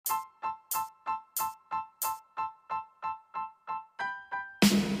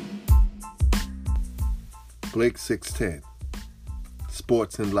Blake 610,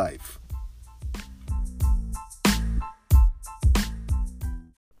 Sports and Life.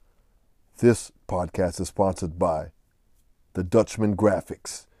 This podcast is sponsored by the Dutchman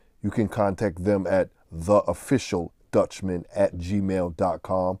Graphics. You can contact them at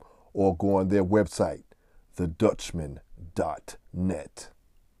theofficialdutchman@gmail.com or go on their website, thedutchman.net.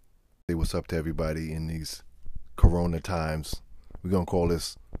 Hey, what's up to everybody in these Corona times? We're going to call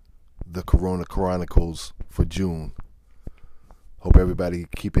this the Corona Chronicles for June. Hope everybody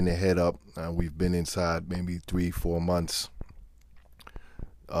keeping their head up. We've been inside maybe 3-4 months.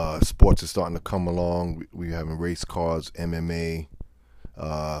 Sports is starting to come along. We're having race cars, MMA.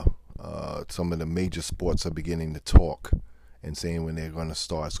 Some of the major sports are beginning to talk and saying when they're going to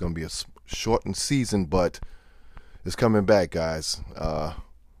start. It's going to be a shortened season, but it's coming back, guys.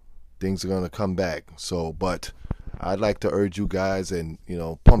 Things are going to come back. But I'd like to urge you guys and,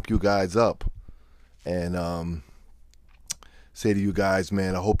 pump you guys up and say to you guys,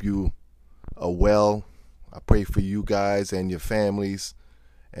 man, I hope you are well. I pray for you guys and your families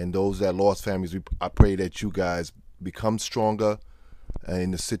and those that lost families. I pray that you guys become stronger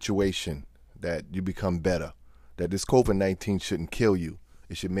in the situation, that you become better, that this COVID-19 shouldn't kill you.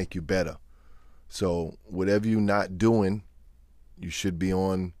 It should make you better. So whatever you're not doing, you should be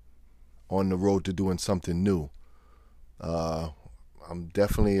on the road to doing something new. I'm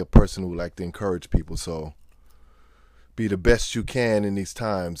definitely a person who like to encourage people, so be the best you can in these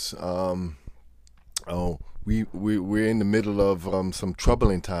times. We're in the middle of some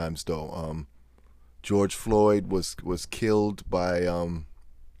troubling times, though. George Floyd was killed by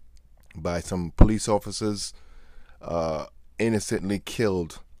some police officers, innocently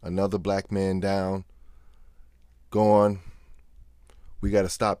killed. Another black man down, gone. We got to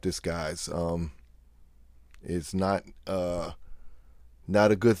stop this, guys. It's not a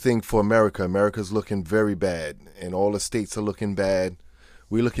good thing for America. America's looking very bad, and all the states are looking bad.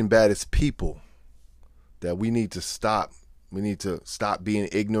 We're looking bad as people. That we need to stop. We need to stop being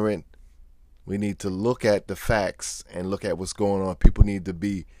ignorant. We need to look at the facts and look at what's going on. People need to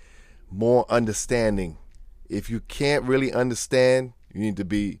be more understanding. If you can't really understand, you need to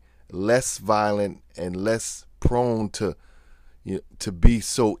be less violent and less prone to be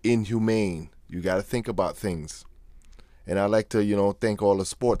so inhumane. You got to think about things. And I like to, thank all the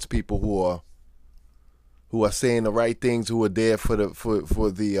sports people who are saying the right things, who are there for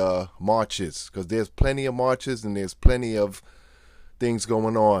the marches, because there's plenty of marches and there's plenty of things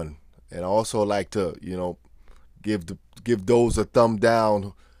going on. And I also like to, give those a thumb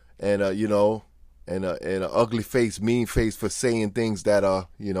down and and an ugly face, mean face for saying things that are,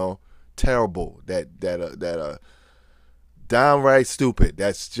 terrible, that are downright stupid.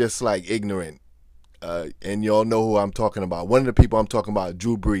 That's just like ignorant. And y'all know who I'm talking about. One of the people I'm talking about,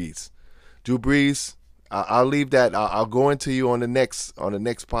 Drew Brees. Drew Brees, I'll leave that. I'll go into you on the next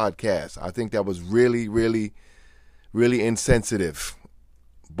podcast. I think that was really, really, really insensitive.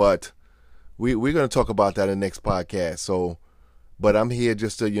 But we're going to talk about that in the next podcast. So, but I'm here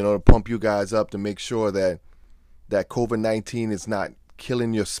just to, to pump you guys up, to make sure that COVID-19 is not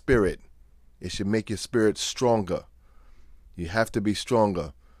killing your spirit. It should make your spirit stronger. You have to be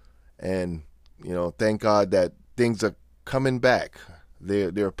stronger. And, thank God that things are coming back.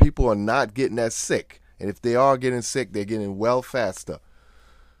 There are people who are not getting that sick. And if they are getting sick, they're getting well faster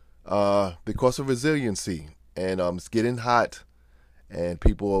because of resiliency. And it's getting hot, and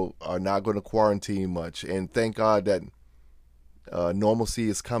people are not going to quarantine much. And thank God that normalcy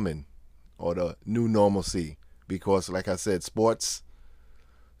is coming, or the new normalcy, because, like I said, sports,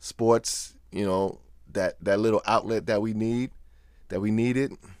 that little outlet that we needed,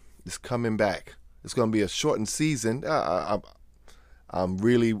 is coming back. It's going to be a shortened season. I'm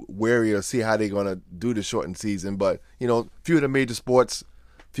really wary to see how they're going to do the shortened season. But, few of the major sports,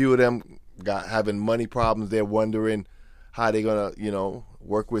 few of them having money problems. They're wondering how they're going to,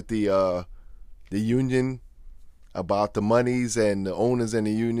 work with the union about the monies, and the owners and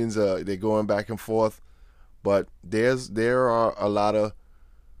the unions. They're going back and forth. But there are a lot of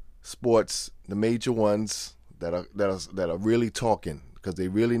sports, the major ones, that are really talking, because they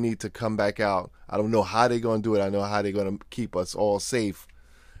really need to come back out. I don't know how they're going to do it. I know how they're going to keep us all safe,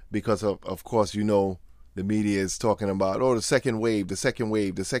 because of course, the media is talking about, the second wave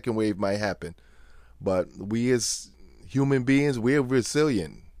might happen. But we as human beings, we're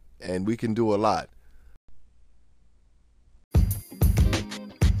resilient, and we can do a lot.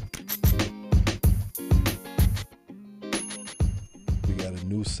 We got a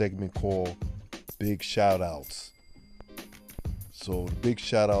new segment called Big Shout Outs. So the big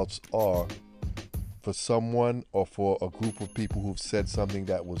shout outs are for someone or for a group of people who've said something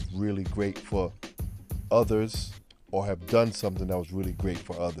that was really great for others or have done something that was really great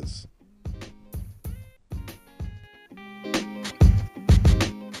for others.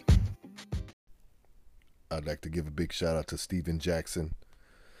 I'd like to give a big shout out to Steven Jackson,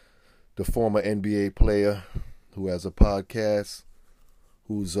 the former NBA player who has a podcast,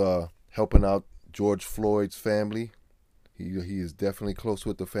 who's helping out George Floyd's family. He is definitely close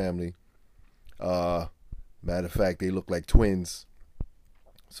with the family. Matter of fact, they look like twins.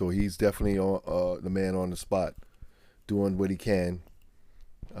 So he's definitely the man on the spot, doing what he can,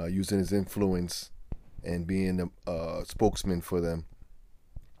 using his influence and being a spokesman for them.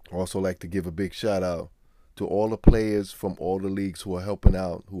 Also like to give a big shout out to all the players from all the leagues who are helping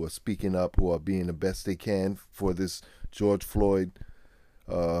out, who are speaking up, who are being the best they can for this George Floyd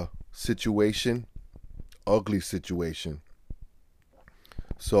situation, ugly situation.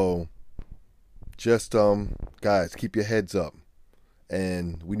 So just guys, keep your heads up,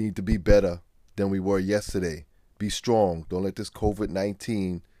 and we need to be better than we were yesterday. Be strong. Don't let this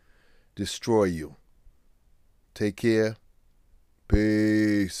COVID-19 destroy you. Take care.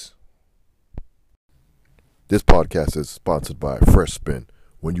 Peace. This podcast is sponsored by Fresh Spin,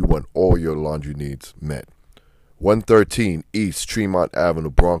 when you want all your laundry needs met. 113 East Tremont Avenue,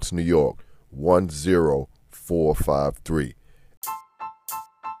 Bronx, New York, 10453.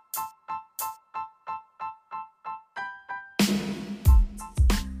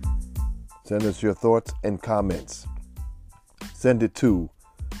 Send us your thoughts and comments. Send it to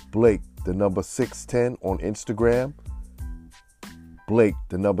Blake, 610 on Instagram, Blake,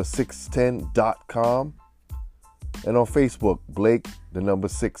 610.com, and on Facebook, Blake,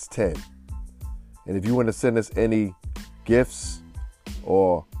 610. And if you want to send us any gifts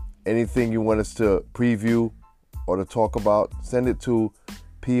or anything you want us to preview or to talk about, send it to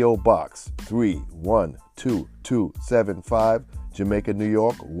P.O. Box 3122275, Jamaica, New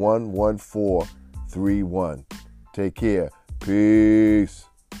York, 11431. Take care. Peace.